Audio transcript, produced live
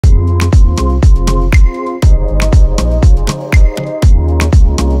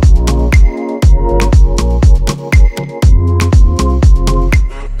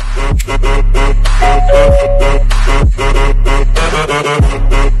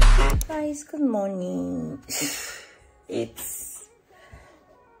guys, good morning. It's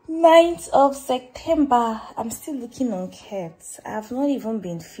 9th of September. I'm still looking unkempt. I've not even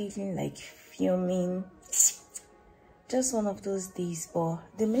been feeling like filming. Just one of those days. But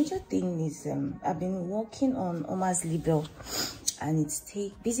the major thing is I've been working on Omahs label, and it's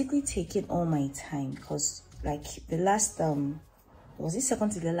basically taking all my time, because like the last was it second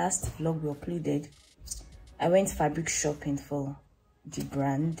to the last vlog we uploaded, I went fabric shopping for the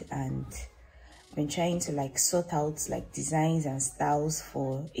brand and been trying to like sort out like designs and styles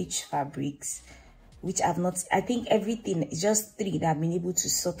for each fabrics, which I've not, I think everything is just 3 that I've been able to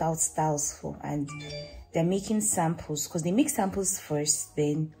sort out styles for. And they're making samples, because they make samples first,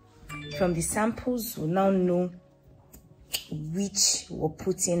 then from the samples we'll now know which we're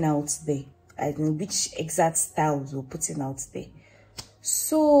putting out there, I don't know which exact styles we're putting out there.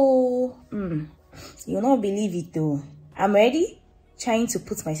 So you'll not believe it though, I'm ready, trying to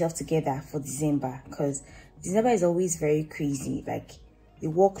put myself together for December, because December is always very crazy. Like the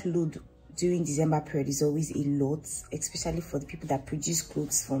workload during December period is always a lot, especially for the people that produce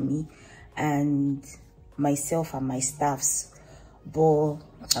clothes for me and myself and my staffs. But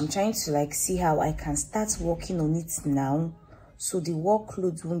I'm trying to like see how I can start working on it now, so the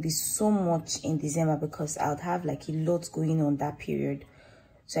workload won't be so much in December, because I'll have like a lot going on that period.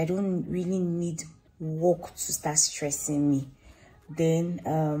 So I don't really need work to start stressing me. Then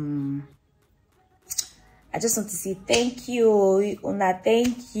I just want to say thank you, Una.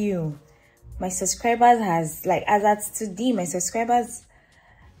 Thank you. My subscribers has like, as at today, my subscribers,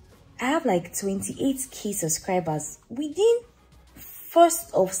 I have like 28k subscribers within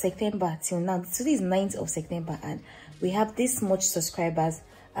 1st of September till now. Today is 9th of September and we have this much subscribers.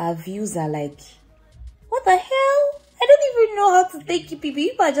 Our views are like, what the hell? I don't even know how to thank you people.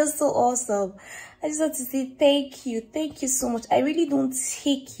 You are just so awesome. I just want to say thank you so much. I really don't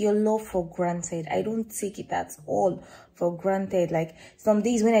take your love for granted. I don't take it at all for granted. Like some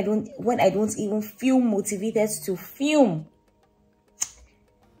days when I don't even feel motivated to film,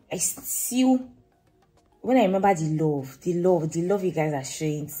 I still, when I remember the love you guys are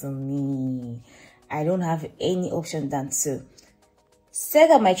showing to me, I don't have any option than to set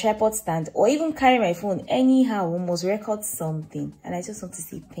up my tripod stand or even carry my phone anyhow, almost record something. And I just want to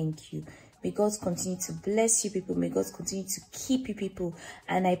say thank you. May God continue to bless you people. May God continue to keep you people.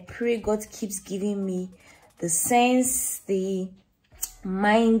 And I pray God keeps giving me the sense, the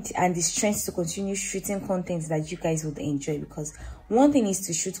mind and the strength to continue shooting content that you guys would enjoy. Because one thing is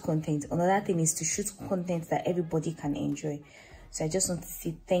to shoot content, another thing is to shoot content that everybody can enjoy. So I just want to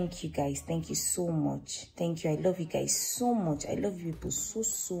say thank you guys. Thank you so much. Thank you. I love you guys so much. I love you people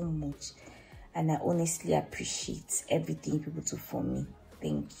so much. And I honestly appreciate everything people do for me.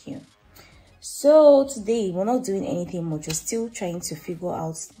 Thank you. So today we're not doing anything much. We're still trying to figure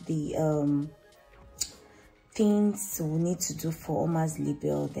out the things we need to do for Omahs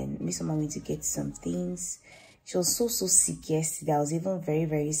label. Then Miss Omah went to get some things. She was so sick yesterday. I was even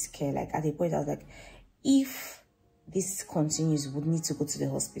very scared. Like at the point I was like, if this continues, we would need to go to the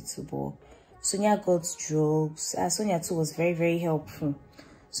hospital. But Sonia got drugs. Sonia too was very helpful.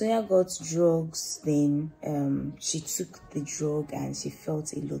 Sonia got drugs, then she took the drug and she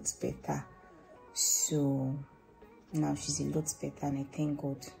felt a lot better. So now she's a lot better, and I thank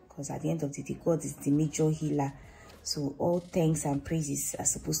God, because at the end of the day, God is the major healer. So all thanks and praises are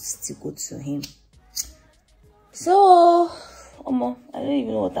supposed to still go to him. So I don't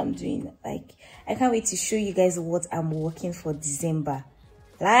even know what I'm doing. Like, I can't wait to show you guys what I'm working for December.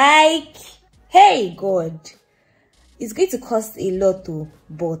 Like, hey God, it's going to cost a lot too,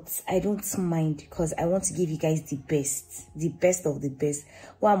 but I don't mind, because I want to give you guys the best of the best.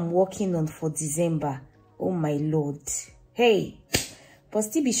 What I'm working on for December. Oh my Lord. Hey, but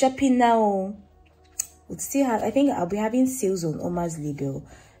still be shopping now. Would still have, I think I'll be having sales on Omahs label.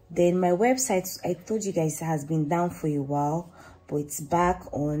 Then my website, I told you guys, has been down for a while, but it's back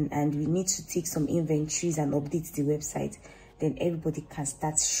on, and we need to take some inventories and update the website. Then everybody can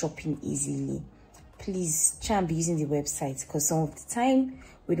start shopping easily. Please try and be using the website, because some of the time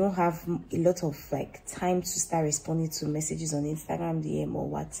we don't have a lot of like time to start responding to messages on Instagram DM or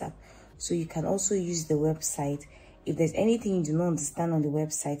WhatsApp. So you can also use the website. If there's anything you do not understand on the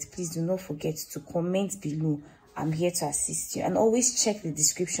website, please do not forget to comment below. I'm here to assist you. And always check the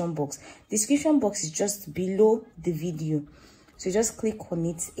description box. Description box is just below the video, so just click on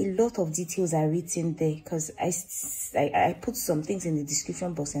it. A lot of details are written there, because I put some things in the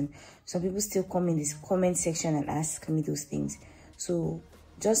description box, and some people still come in this comment section and ask me those things. So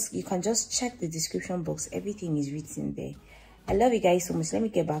you can just check the description box. Everything is written there. I love you guys so much. Let me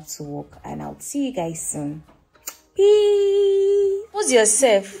get back to work, and I'll see you guys soon. Peace. Who's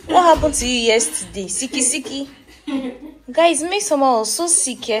yourself? What happened to you yesterday? Siki. Guys, Midsommar was so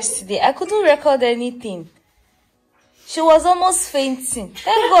sick yesterday. I couldn't record anything. She was almost fainting.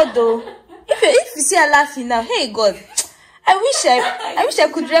 Thank God though. If you see her laughing now, hey God, I wish I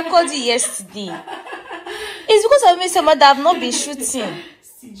could record it yesterday. It's because of Midsommar that I've not been shooting.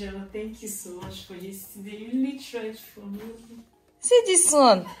 Stella, thank you so much for yesterday. You really tried for me. See this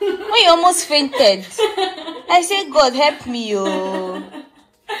one. When you almost fainted, I said, God help me, oh.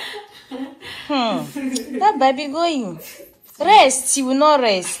 That baby going. Rest, you will not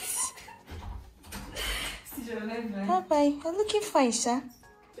rest. Bye bye. You're looking fine, Sha.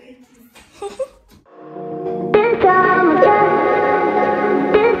 Thank you.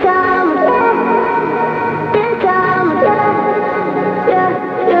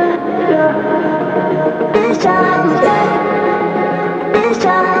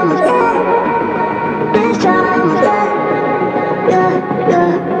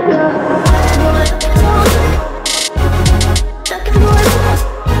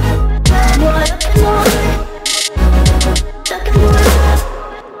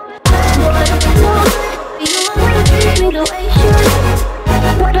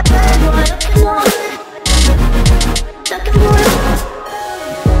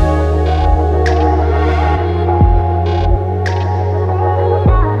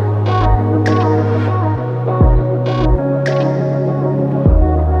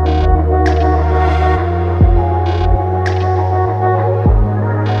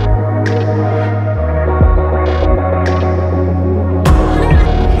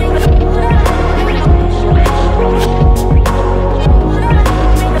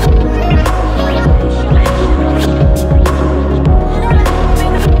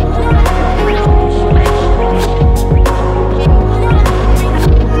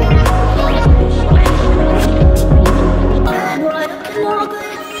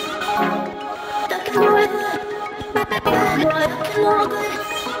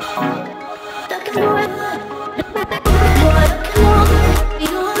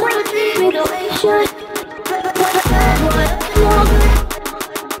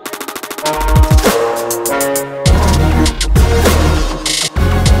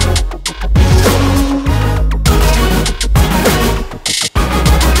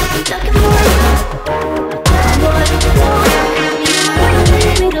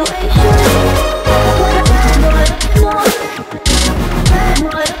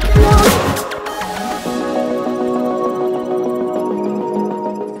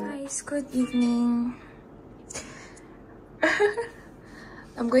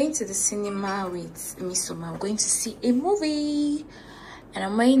 I'm going to the cinema with Midsommar. I'm going to see a movie, and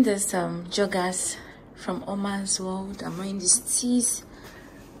I'm wearing this joggers from Omahs World. I'm wearing these tees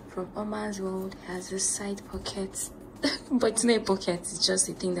from Omahs World. It has this side pocket, but it's not a pocket. It's just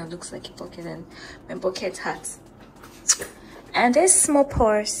a thing that looks like a pocket, and my bucket hat. And there's small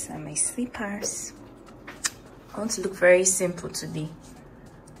purse and my slippers. I want to look very simple today.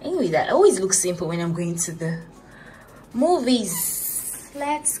 Anyway, that always looks simple when I'm going to the movies.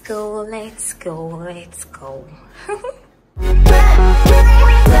 Let's go.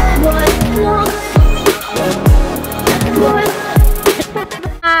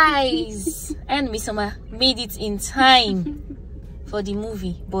 Guys, and Midsommar made it in time for the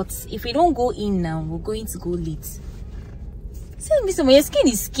movie, but if we don't go in now, we're going to go late. See, Midsommar, your skin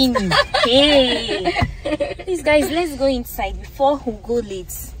is skinny. Hey, please guys, let's go inside before we go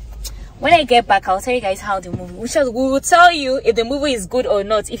late. When I get back, I'll tell you guys how the movie. We will tell you if the movie is good or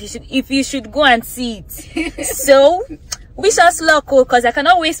not. If you should go and see it. So wish us luck, because I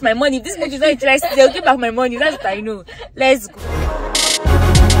cannot waste my money. If this movie is not interesting, they'll give back my money. That's what I know. Let's go.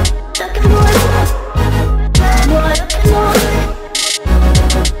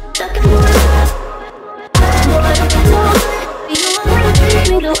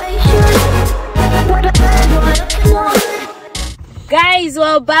 Guys,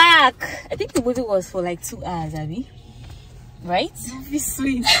 we're back. I think the movie was for like 2 hours, Abby. Right? Don't be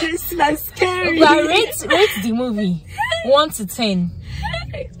sweet. It's not scary. But rate the movie 1 to 10.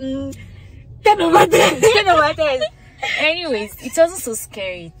 10 over 10. 10 over 10. Anyways, it wasn't so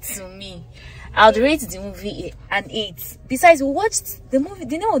scary to me. I'd rate the movie an 8. Besides, we watched the movie.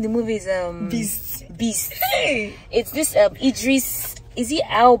 The name of the movie is Beast. Hey. It's this Idris. Is it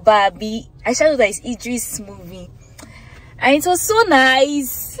Al-Babi? I should know that it's Idris movie. And it was so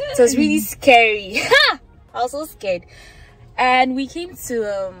nice. It was really scary. I was so scared. And we came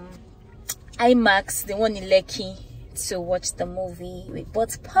to IMAX, the one in Lekki, to watch the movie. We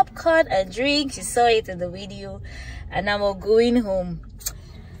bought popcorn and drinks. You saw it in the video. And now we're going home.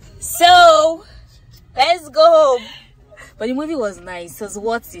 So let's go home. But the movie was nice. It was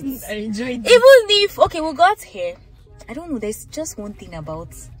worth it. I enjoyed it. Even if we got here, I don't know. There's just one thing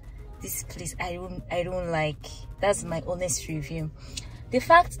about this place I don't like. That's my honest review. The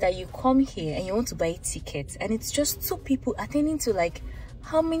fact that you come here and you want to buy tickets and it's just 2 people attending to like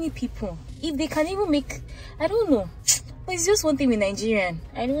how many people? If they can even make, I don't know. But it's just one thing with Nigerian.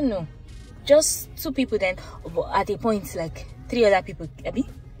 I don't know. Just 2 people, then at a point like 3 other people. Abi?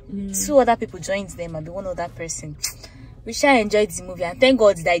 2 other people joined them and be 1 other person. Which I enjoyed the movie, and thank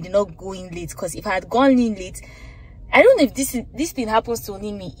God that I did not go in late, because if I had gone in late, I don't know if this thing happens to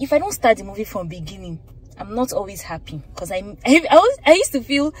only me. If I don't start the movie from beginning, I'm not always happy, because I used to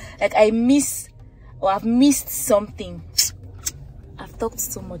feel like I miss or I've missed something. I've talked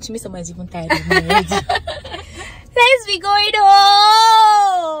so much. Maybe someone is even tired of me already. Let's be going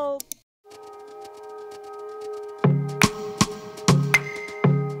home.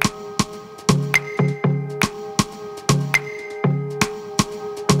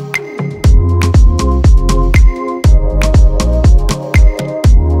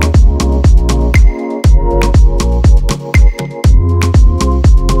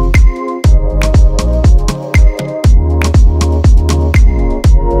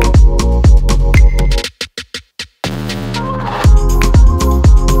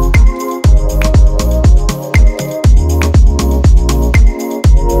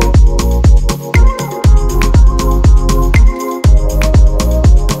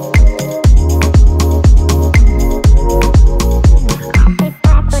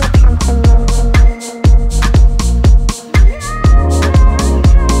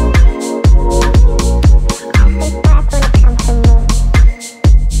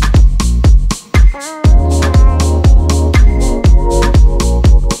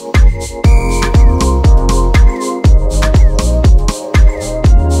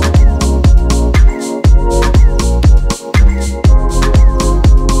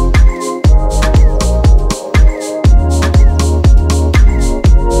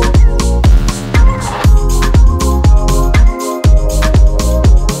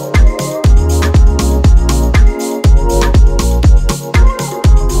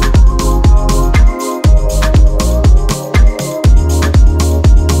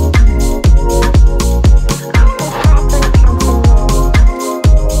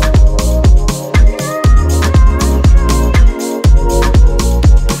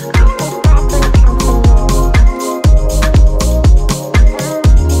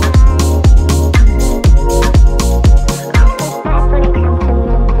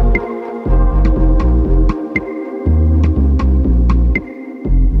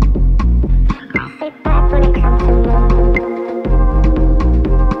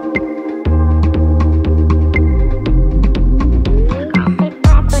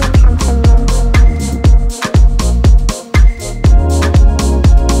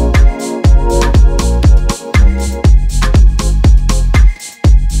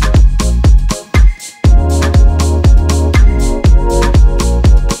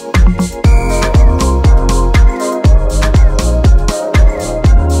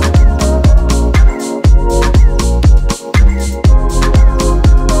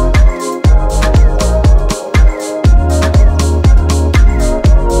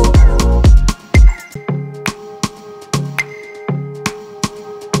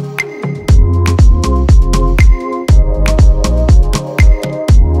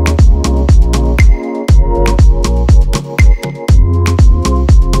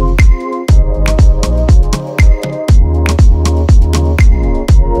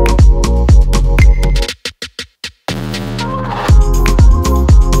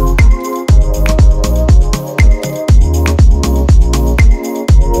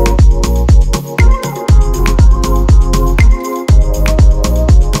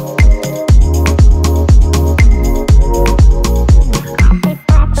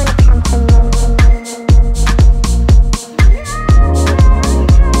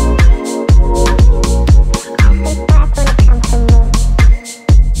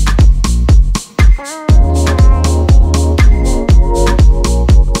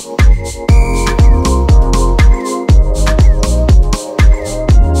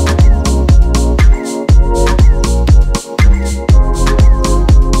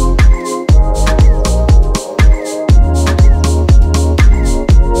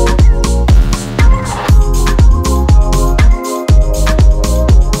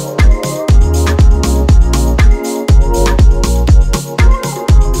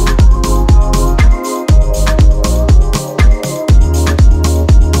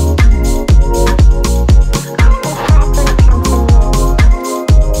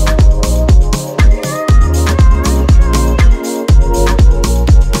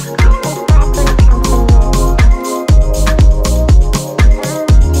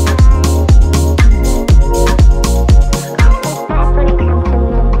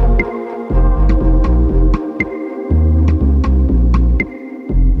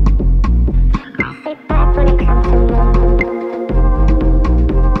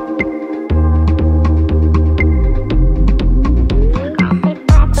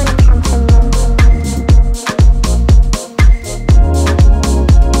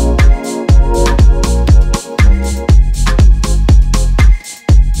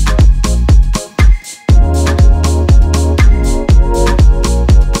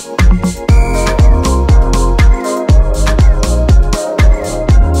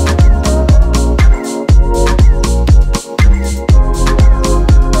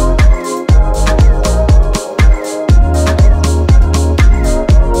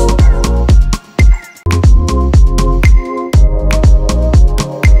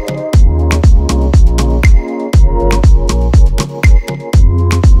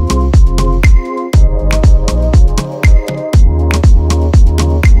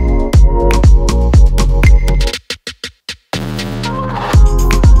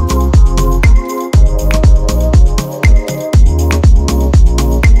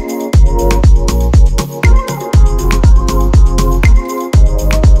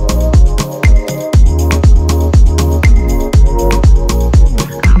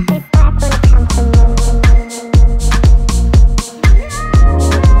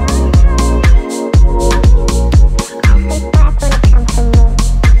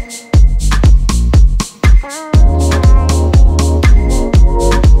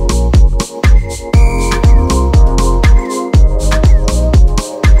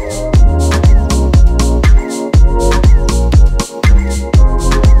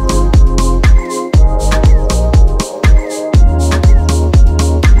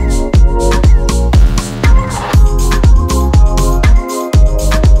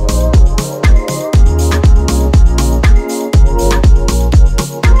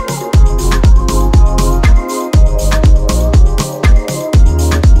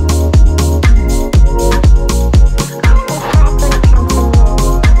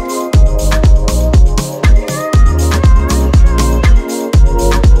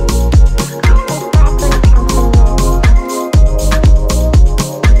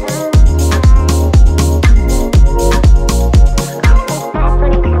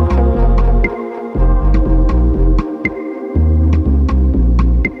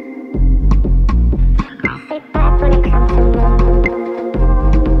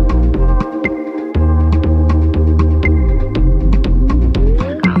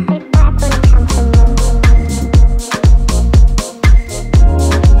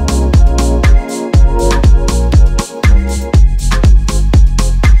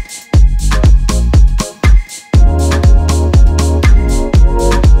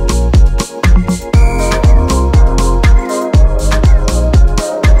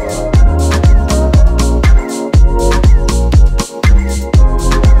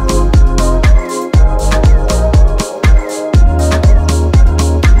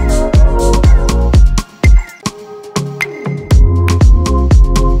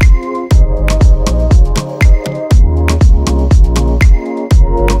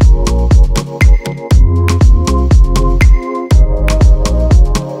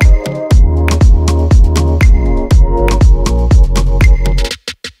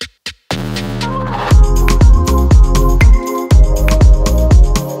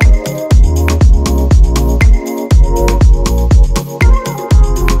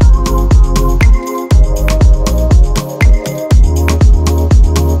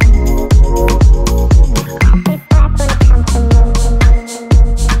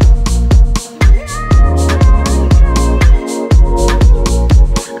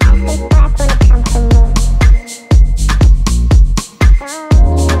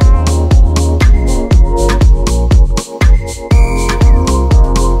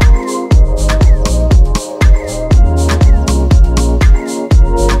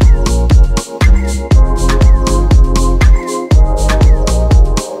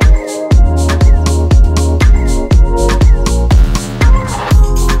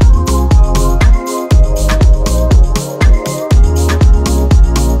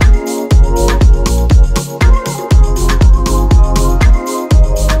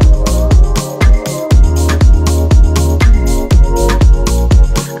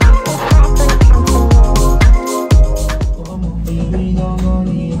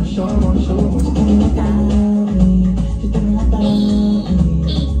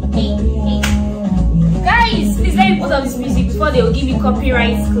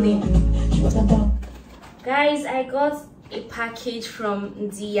 copyright claim. Guys, I got a package from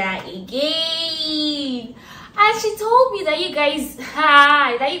Dia again, and she told me that you guys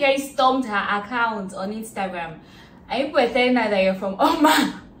stormed her account on Instagram. And people were telling her that you're from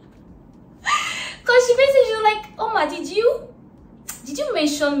Omahs. Cause she basically was like, Omah, did you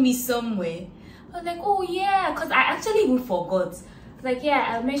mention me somewhere? I was like, oh yeah, cause I actually even forgot. Like,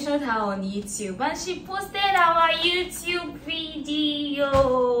 yeah, I mentioned her on YouTube, and she posted our YouTube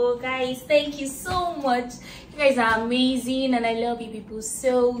video. Guys, thank you so much. You guys are amazing, and I love you people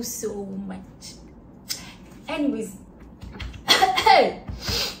so much. Anyways,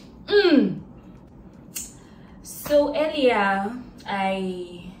 so earlier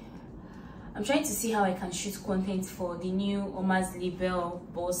I'm trying to see how I can shoot content for the new Omahs label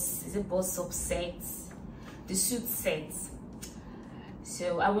boss subset, the suit set.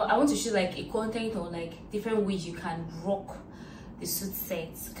 So I want to shoot like a content on like different ways you can rock the suit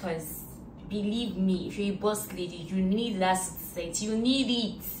set, because believe me, if you're a boss lady, you need that suit set. You need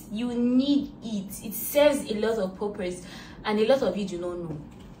it. It serves a lot of purpose, and a lot of you do not know.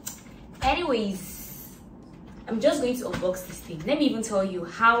 Anyways, I'm just going to unbox this thing. Let me even tell you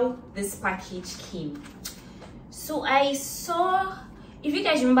how this package came. So I saw, if you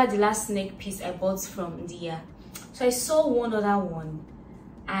guys remember the last neck piece I bought from Dia, so I saw one other one,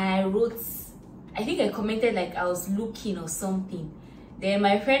 and I wrote, I think I commented like I was looking or something. Then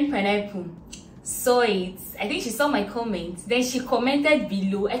my friend Pineapple saw it. I think she saw my comment. Then she commented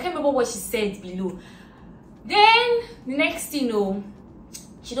below. I can't remember what she said below. Then the next thing, you know,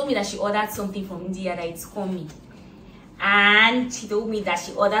 she told me that she ordered something from India, that it's coming. And she told me that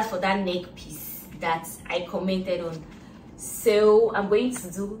she ordered for that neck piece that I commented on. So I'm going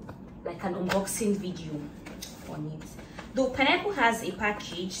to do like an unboxing video on it. Though Pineapple has a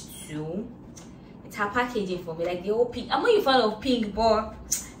package too. It's her packaging for me, like the whole pink. I'm not a fan of pink, but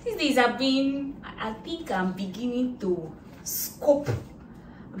these days I think I'm beginning to scope.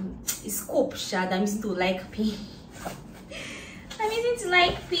 I'm using to like pink. I'm using to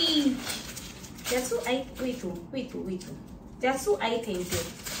like pink. There are two wait. There are two items here.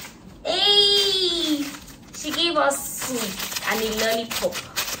 Hey, she gave us soup and a lollipop.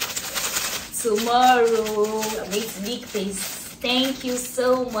 Tomorrow I'm going to lick this. Thank you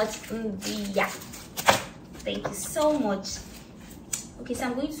so much, India. Thank you so much. Okay, so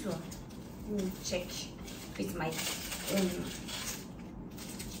I'm going to check with my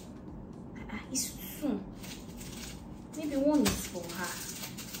it's two. Maybe one is for her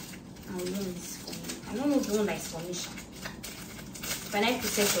and one is for me. I don't know the one that is for me. When I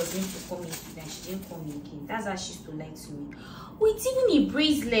said she was going to come in today, she didn't come in again. That's how she used to lie to me. Oh, it's even a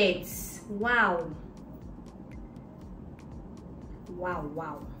bracelet. Wow.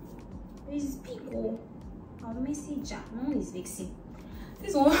 It's big. Oh, our messenger. No one is vexing.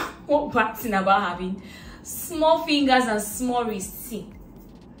 This one, what bad thing about having small fingers and small wrists. See,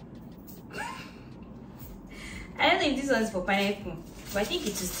 I don't know if this one is for Pineapple, but I think it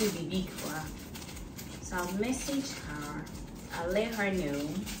will still be big for her. So I'll message her. I'll let her know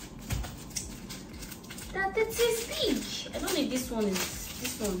that it is big. I don't know if this one.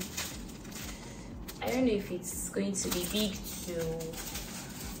 I don't know if it's going to be big too.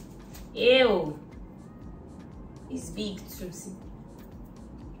 Ew, it's big too. See.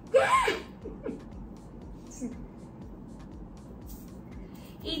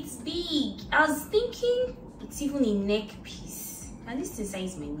 It's big. I was thinking it's even a neck piece. And this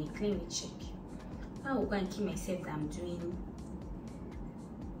inside my neck. Let me check. I will go and keep myself that I'm doing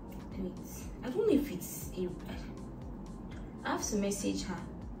it. I don't know if it's a. I have to message her,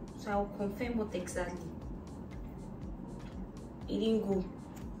 so I will confirm what exactly. It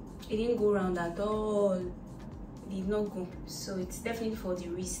didn't go round at all. It did not go. So it's definitely for the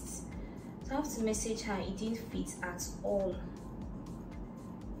wrists. So I have to message her. It didn't fit at all.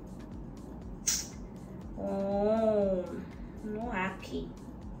 Oh, not happy.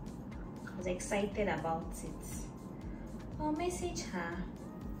 I was excited about it. I'll message her.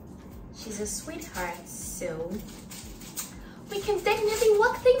 She's a sweetheart, so we can definitely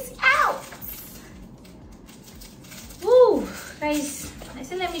work things out. Woo, guys, I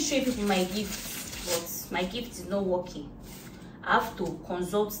said let me show you people my gift, but my gift is not working. I have to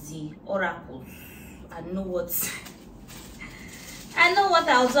consult the oracles and know what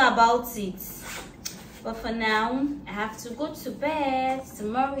I'll do about it. But for now, I have to go to bed.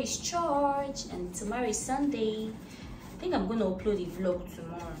 Tomorrow is church and tomorrow is Sunday. I think I'm gonna upload a vlog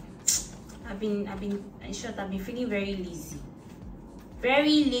tomorrow. I've been feeling very lazy.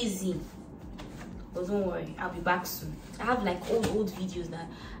 Very lazy. But don't worry, I'll be back soon. I have like old videos that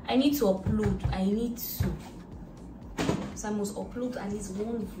I need to upload. So I must upload at least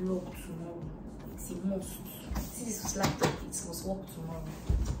one vlog tomorrow. It's a must. See this laptop, it must work tomorrow.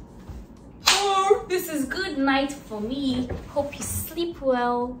 Oh, this is good night for me. Hope you sleep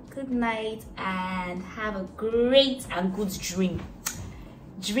well. Good night and have a great and good dream.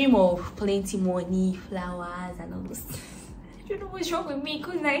 Dream of plenty money, flowers and all those. I don't know what's wrong with me.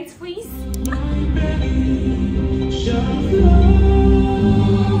 Good night, please.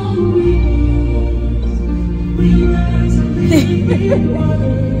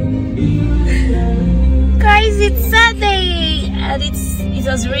 Guys, it's Saturday and it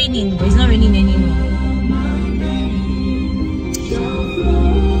was raining, but it's not raining anymore.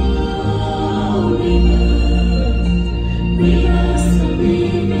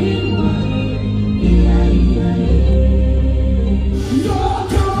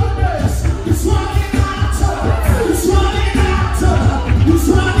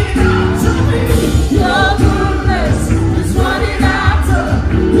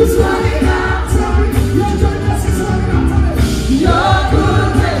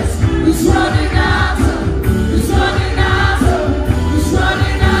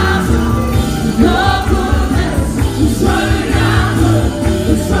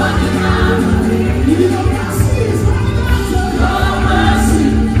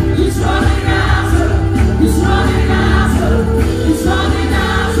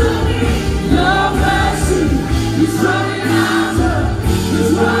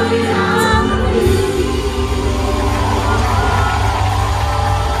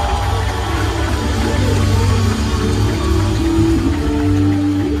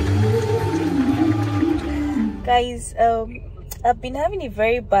 Guys, I've been having a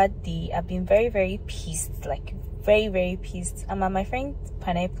very bad day. I've been very pissed, like very pissed. I'm at my friend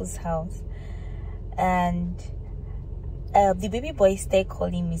Pineapple's house and the baby boy started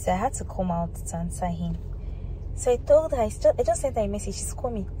calling me, so I had to come out to answer him. So I told her, I just sent her a message. She's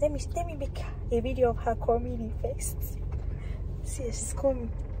coming. Let me make a video of her coming first. See, she's coming.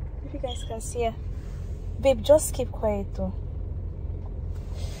 If you guys can see her. Babe, just keep quiet though.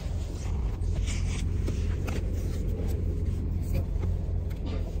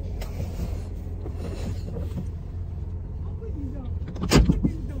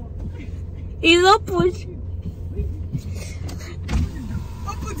 It's open.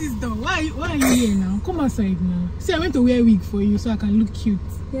 Open this door. Why are you here now? Come outside now. See, I went to wear a wig for you so I can look cute.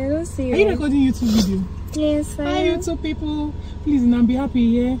 Yeah, I don't see you. Are you recording YouTube video? Yes, I am. Hi YouTube people. Please, now be happy,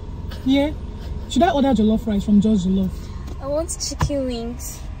 yeah? Yeah? Should I order jollof rice from Just Jollof? I want chicken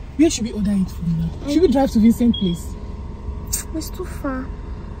wings. Where should we order it from now? Should we drive to Vincent Place? It's too far.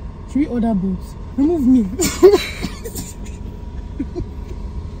 Should we order both? Remove me.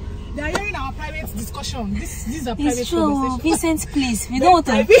 They are hearing our private discussion. This is a private conversation. Vincent's Place. We don't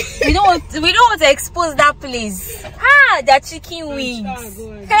want to expose that place. Ah, their chicken wings.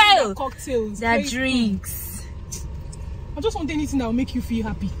 Hell, cocktails. Their drinks. I just want anything that will make you feel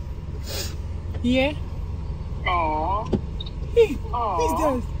happy. Yeah? Aww. Hey, who's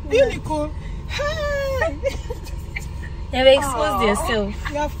that? Are you Nicole? Hi! You've exposed yourself.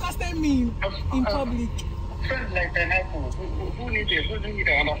 You have casted me in public. Friends like Pineapple. Who needs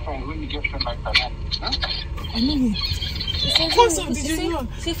another friend when you get friends like Pineapple? Huh? I know you. First of, did you know?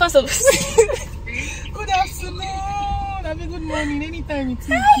 See, first of. Good afternoon. I mean, good morning. Anytime it's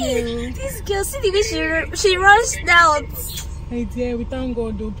Hey, this girl, see the way she rushed out. Hey dear, we thank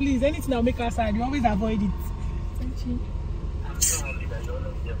God though. Please, anything that'll make us sad, you always avoid it. Thank you.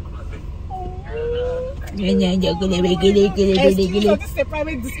 Excuse me, this is a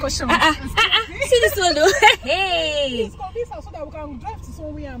private discussion. See this one though. Hey. Please convince her so that we can drive to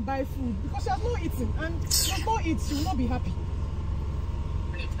somewhere and buy food because she has not eaten, and if she does not eat, she will not be happy.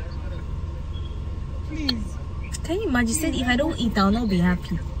 Please. Can you imagine? Said if I don't eat, I'll not be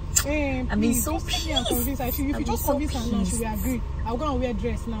happy. I've been so pissed. If you just convince her now, she will agree. I'll go and wear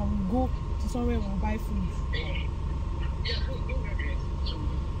dress now. We'll go to somewhere and buy food.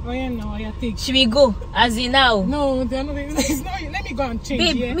 Oh yeah, no, yeah, take. Should we go? As in now? No, they're not. It's not. Let me go and change.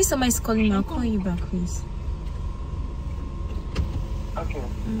 Babe, yeah? Miss Somebody's calling me. I'll call you back, please. Okay.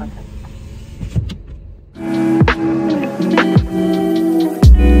 Okay.